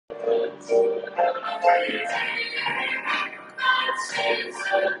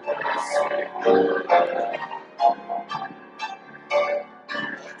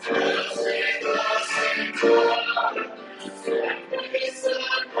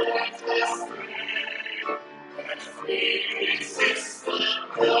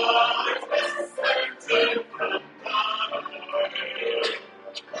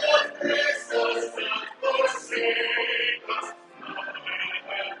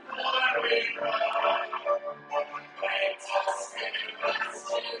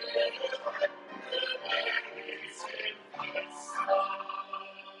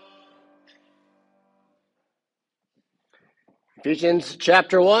Ephesians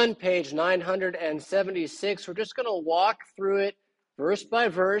chapter 1, page 976. We're just going to walk through it verse by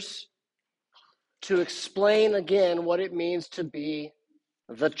verse to explain again what it means to be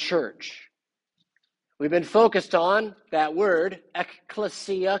the church. We've been focused on that word,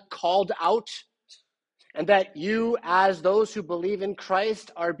 ecclesia, called out, and that you, as those who believe in Christ,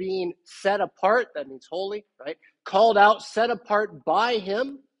 are being set apart. That means holy, right? Called out, set apart by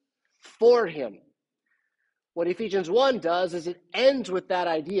him, for him. What Ephesians 1 does is it ends with that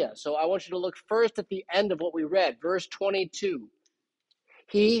idea. So I want you to look first at the end of what we read, verse 22.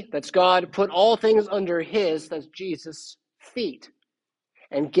 He, that's God, put all things under his, that's Jesus, feet,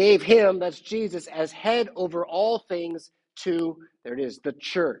 and gave him, that's Jesus, as head over all things to, there it is, the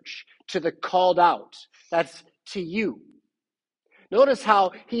church, to the called out. That's to you. Notice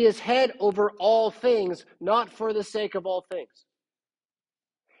how he is head over all things, not for the sake of all things.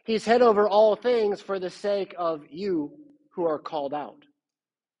 He's head over all things for the sake of you who are called out.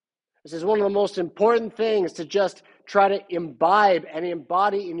 This is one of the most important things to just try to imbibe and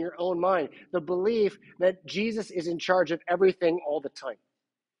embody in your own mind. The belief that Jesus is in charge of everything all the time.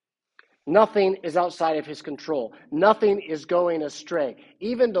 Nothing is outside of his control. Nothing is going astray.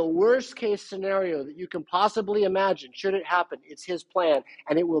 Even the worst case scenario that you can possibly imagine, should it happen, it's his plan,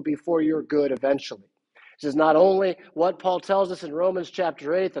 and it will be for your good eventually. This is not only what Paul tells us in Romans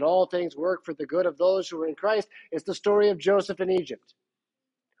chapter 8, that all things work for the good of those who are in Christ. It's the story of Joseph in Egypt,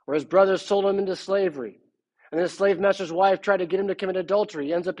 where his brothers sold him into slavery. And his slave master's wife tried to get him to commit adultery.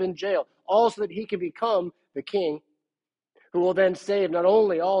 He ends up in jail, all so that he can become the king, who will then save not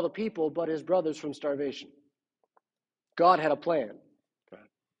only all the people, but his brothers from starvation. God had a plan.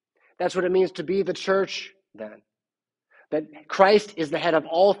 That's what it means to be the church then. That Christ is the head of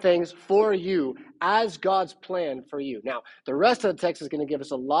all things for you as God's plan for you. Now, the rest of the text is going to give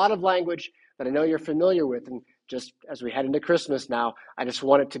us a lot of language that I know you're familiar with. And just as we head into Christmas now, I just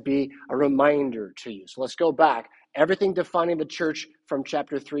want it to be a reminder to you. So let's go back. Everything defining the church from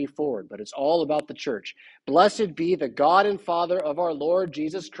chapter 3 forward, but it's all about the church. Blessed be the God and Father of our Lord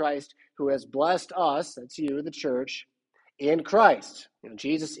Jesus Christ, who has blessed us, that's you, the church, in Christ.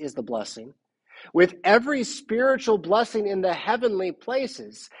 Jesus is the blessing. With every spiritual blessing in the heavenly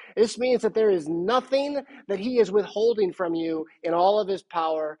places. This means that there is nothing that he is withholding from you in all of his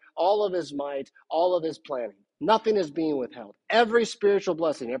power, all of his might, all of his planning. Nothing is being withheld. Every spiritual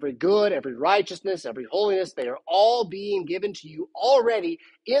blessing, every good, every righteousness, every holiness, they are all being given to you already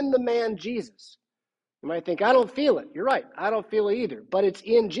in the man Jesus. You might think, I don't feel it. You're right. I don't feel it either. But it's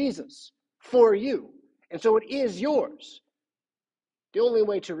in Jesus for you. And so it is yours. The only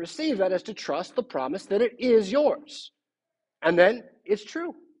way to receive that is to trust the promise that it is yours. And then it's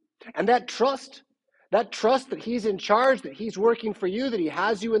true. And that trust that he's in charge, that he's working for you, that he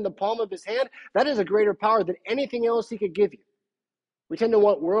has you in the palm of his hand, that is a greater power than anything else he could give you. We tend to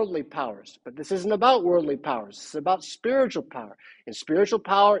want worldly powers, but this isn't about worldly powers. It's about spiritual power. And spiritual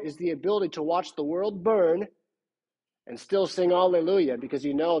power is the ability to watch the world burn and still sing hallelujah, because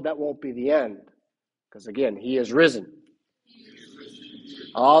you know that won't be the end. Because again, he is risen.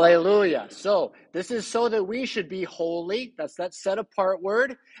 Hallelujah. So this is so that we should be holy. That's that set apart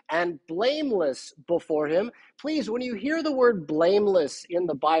word. And blameless before him. Please, when you hear the word blameless in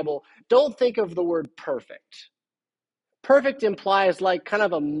the Bible, don't think of the word perfect. Perfect implies like kind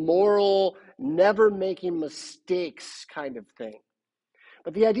of a moral, never making mistakes kind of thing.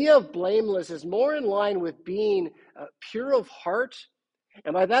 But the idea of blameless is more in line with being pure of heart.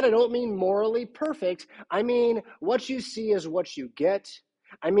 And by that, I don't mean morally perfect. I mean, what you see is what you get.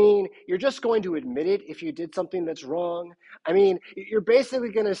 I mean, you're just going to admit it if you did something that's wrong. I mean, you're basically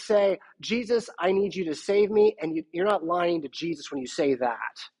going to say, Jesus, I need you to save me. And you're not lying to Jesus when you say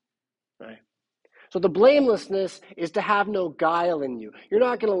that. Right? So the blamelessness is to have no guile in you. You're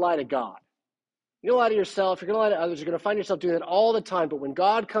not going to lie to God. You're going to lie to yourself. You're going to lie to others. You're going to find yourself doing that all the time. But when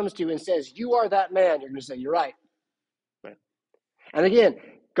God comes to you and says, you are that man, you're going to say, you're right. Right? And again,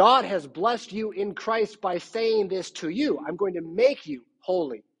 God has blessed you in Christ by saying this to you. I'm going to make you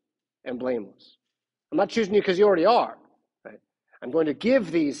holy and blameless. I'm not choosing you because you already are. Right? I'm going to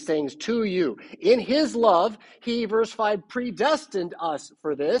give these things to you. In his love, he, verse 5, predestined us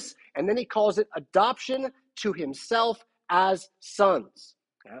for this, and then he calls it adoption to himself as sons.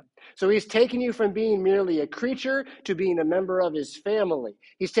 Yeah? So he's taken you from being merely a creature to being a member of his family.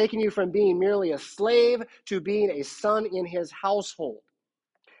 He's taken you from being merely a slave to being a son in his household.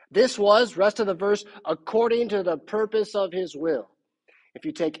 This was, rest of the verse, according to the purpose of his will. If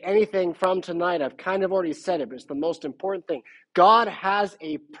you take anything from tonight, I've kind of already said it, but it's the most important thing. God has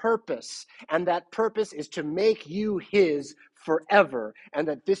a purpose, and that purpose is to make you his forever, and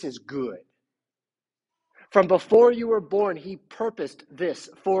that this is good. From before you were born, he purposed this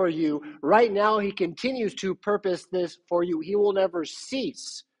for you. Right now, he continues to purpose this for you. He will never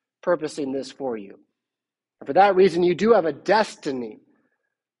cease purposing this for you. And for that reason, you do have a destiny.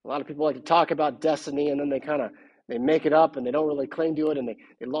 A lot of people like to talk about destiny, and then they make it up, and they don't really cling to it, and they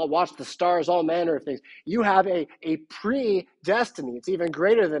watch the stars, all manner of things. You have a pre-destiny. It's even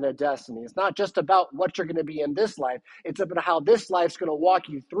greater than a destiny. It's not just about what you're going to be in this life. It's about how this life's going to walk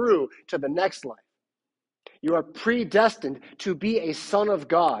you through to the next life. You are predestined to be a son of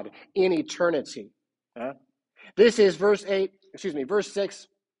God in eternity. This is verse 6,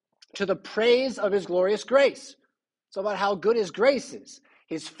 to the praise of his glorious grace. It's about how good his grace is.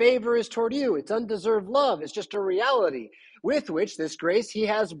 His favor is toward you. It's undeserved love. It's just a reality with which this grace he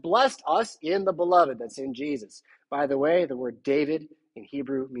has blessed us in the beloved. That's in Jesus. By the way, the word David in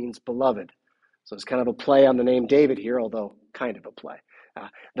Hebrew means beloved. So it's kind of a play on the name David here, although kind of a play.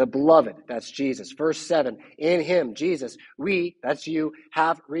 The beloved, that's Jesus. Verse 7, in him, Jesus, we, that's you,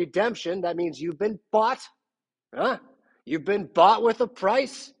 have redemption. That means you've been bought. You've been bought with a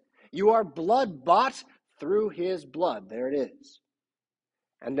price. You are blood bought through his blood. There it is.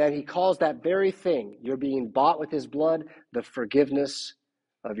 And then he calls that very thing, you're being bought with his blood, the forgiveness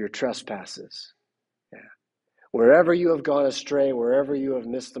of your trespasses. Yeah. Wherever you have gone astray, wherever you have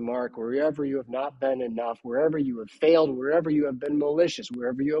missed the mark, wherever you have not been enough, wherever you have failed, wherever you have been malicious,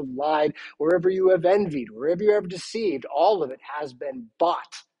 wherever you have lied, wherever you have envied, wherever you have deceived, all of it has been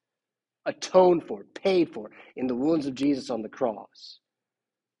bought, atoned for, paid for in the wounds of Jesus on the cross.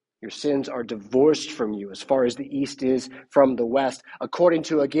 Your sins are divorced from you as far as the east is from the west, according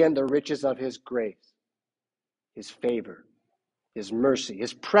to, again, the riches of his grace, his favor, his mercy,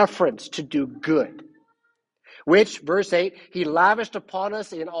 his preference to do good, which, verse 8, he lavished upon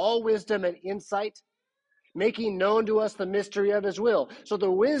us in all wisdom and insight, making known to us the mystery of his will. So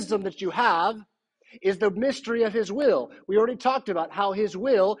the wisdom that you have is the mystery of his will. We already talked about how his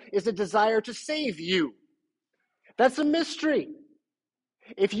will is a desire to save you. That's a mystery.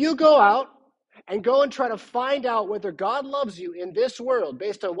 If you go out and try to find out whether God loves you in this world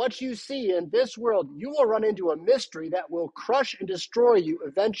based on what you see in this world, you will run into a mystery that will crush and destroy you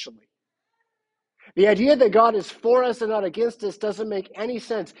eventually. The idea that God is for us and not against us doesn't make any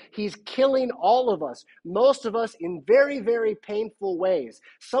sense. He's killing all of us, most of us in very, very painful ways.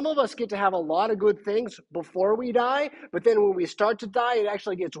 Some of us get to have a lot of good things before we die, but then when we start to die, it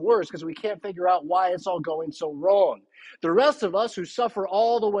actually gets worse because we can't figure out why it's all going so wrong. The rest of us who suffer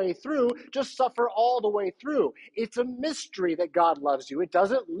all the way through just suffer all the way through. It's a mystery that God loves you. It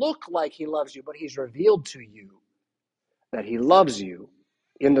doesn't look like he loves you, but he's revealed to you that he loves you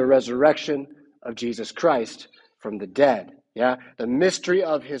in the resurrection of Jesus Christ from the dead. Yeah, the mystery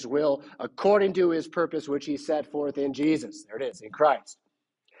of his will according to his purpose, which he set forth in Jesus. There it is, in Christ.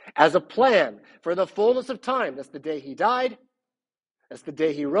 As a plan for the fullness of time. That's the day he died. That's the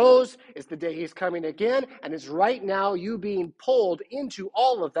day he rose. It's the day he's coming again. And it's right now you being pulled into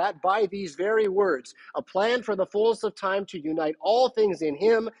all of that by these very words. A plan for the fullness of time to unite all things in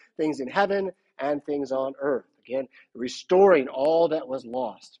him, things in heaven and things on earth. Again, restoring all that was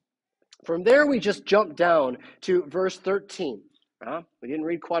lost. From there, we just jump down to verse 13. We didn't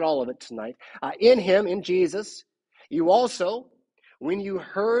read quite all of it tonight. In him, in Jesus, you also, when you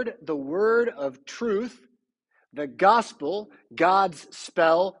heard the word of truth, the gospel, God's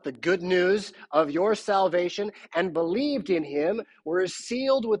spell, the good news of your salvation, and believed in him, were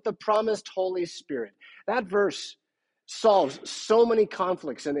sealed with the promised Holy Spirit. That verse solves so many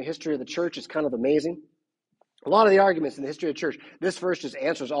conflicts in the history of the church. It's kind of amazing. A lot of the arguments in the history of the church, this verse just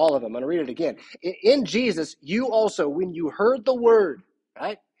answers all of them. I'm going to read it again. In Jesus, you also, when you heard the word,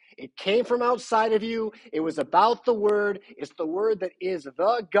 right? It came from outside of you. It was about the word. It's the word that is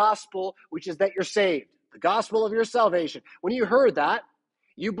the gospel, which is that you're saved. The gospel of your salvation. When you heard that,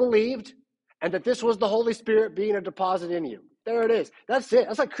 you believed, and that this was the Holy Spirit being a deposit in you. There it is. That's it.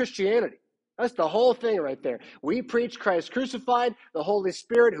 That's like Christianity. That's the whole thing right there. We preach Christ crucified, the Holy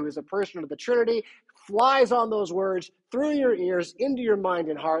Spirit, who is a person of the Trinity, flies on those words through your ears, into your mind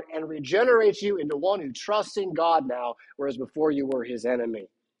and heart, and regenerates you into one who trusts in God now, whereas before you were his enemy.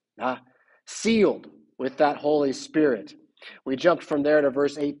 Sealed with that Holy Spirit. We jumped from there to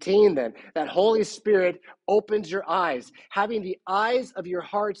verse 18 then. That Holy Spirit opens your eyes, having the eyes of your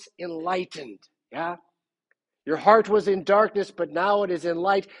hearts enlightened. Yeah? Your heart was in darkness, but now it is in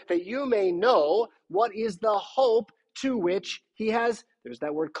light, that you may know what is the hope to which he has, there's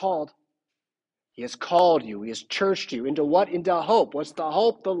that word called. He has called you, he has churched you. Into what? Into hope. What's the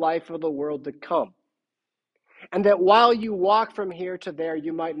hope? The life of the world to come. And that while you walk from here to there,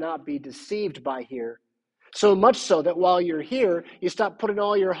 you might not be deceived by here. So much so that while you're here, you stop putting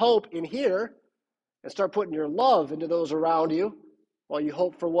all your hope in here and start putting your love into those around you while you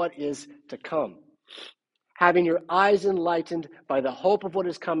hope for what is to come. Having your eyes enlightened by the hope of what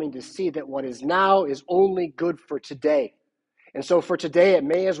is coming, to see that what is now is only good for today. And so for today, it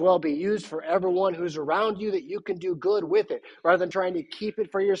may as well be used for everyone who's around you, that you can do good with it. Rather than trying to keep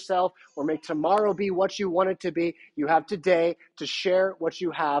it for yourself or make tomorrow be what you want it to be, you have today to share what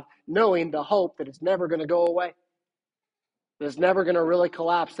you have, knowing the hope that it's never going to go away. That it's never going to really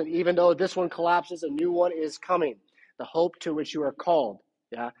collapse, that even though this one collapses, a new one is coming. The hope to which you are called.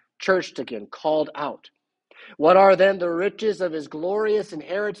 Yeah, churched again, called out. What are then the riches of his glorious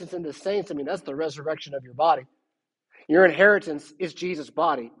inheritance in the saints? I mean, that's the resurrection of your body. Your inheritance is Jesus'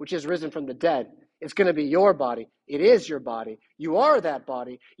 body, which is risen from the dead. It's going to be your body. It is your body. You are that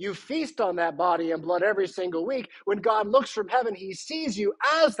body. You feast on that body and blood every single week. When God looks from heaven, he sees you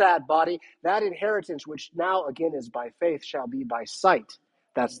as that body. That inheritance, which now again is by faith, shall be by sight.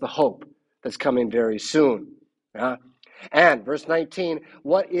 That's the hope that's coming very soon. And verse 19,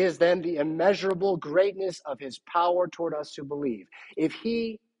 what is then the immeasurable greatness of his power toward us who believe? If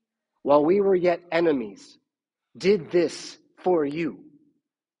he, while we were yet enemies, did this for you,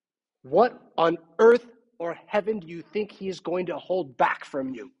 what on earth or heaven do you think he is going to hold back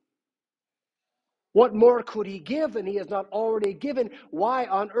from you? What more could he give than he has not already given? Why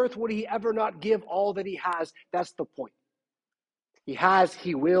on earth would he ever not give all that he has? That's the point. He has,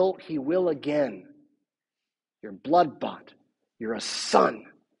 he will again. You're blood-bought. You're a son.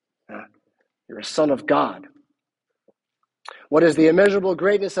 You're a son of God. What is the immeasurable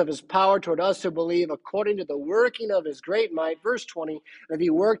greatness of his power toward us who believe, according to the working of his great might, verse 20, that he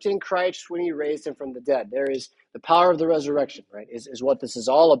worked in Christ when he raised him from the dead. There is the power of the resurrection, right, is what this is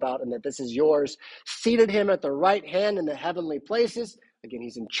all about, and that this is yours. Seated him at the right hand in the heavenly places. Again,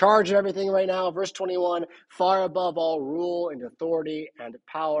 he's in charge of everything right now. Verse 21, far above all rule and authority and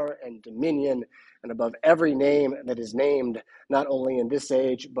power and dominion, and above every name that is named, not only in this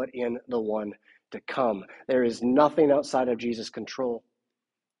age, but in the one to come. There is nothing outside of Jesus' control.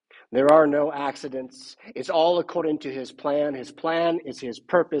 There are no accidents. It's all according to his plan. His plan is his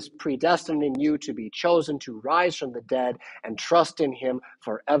purpose, predestining you to be chosen to rise from the dead and trust in him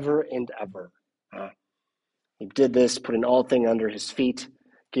forever and ever. He did this, putting all things under his feet,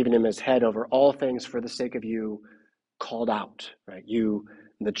 giving him his head over all things for the sake of you, called out, right? You,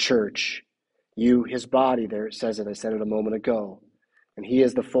 the church, you, his body, there it says it, I said it a moment ago. And he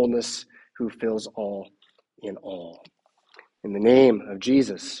is the fullness who fills all in all. In the name of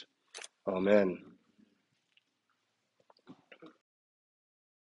Jesus, amen.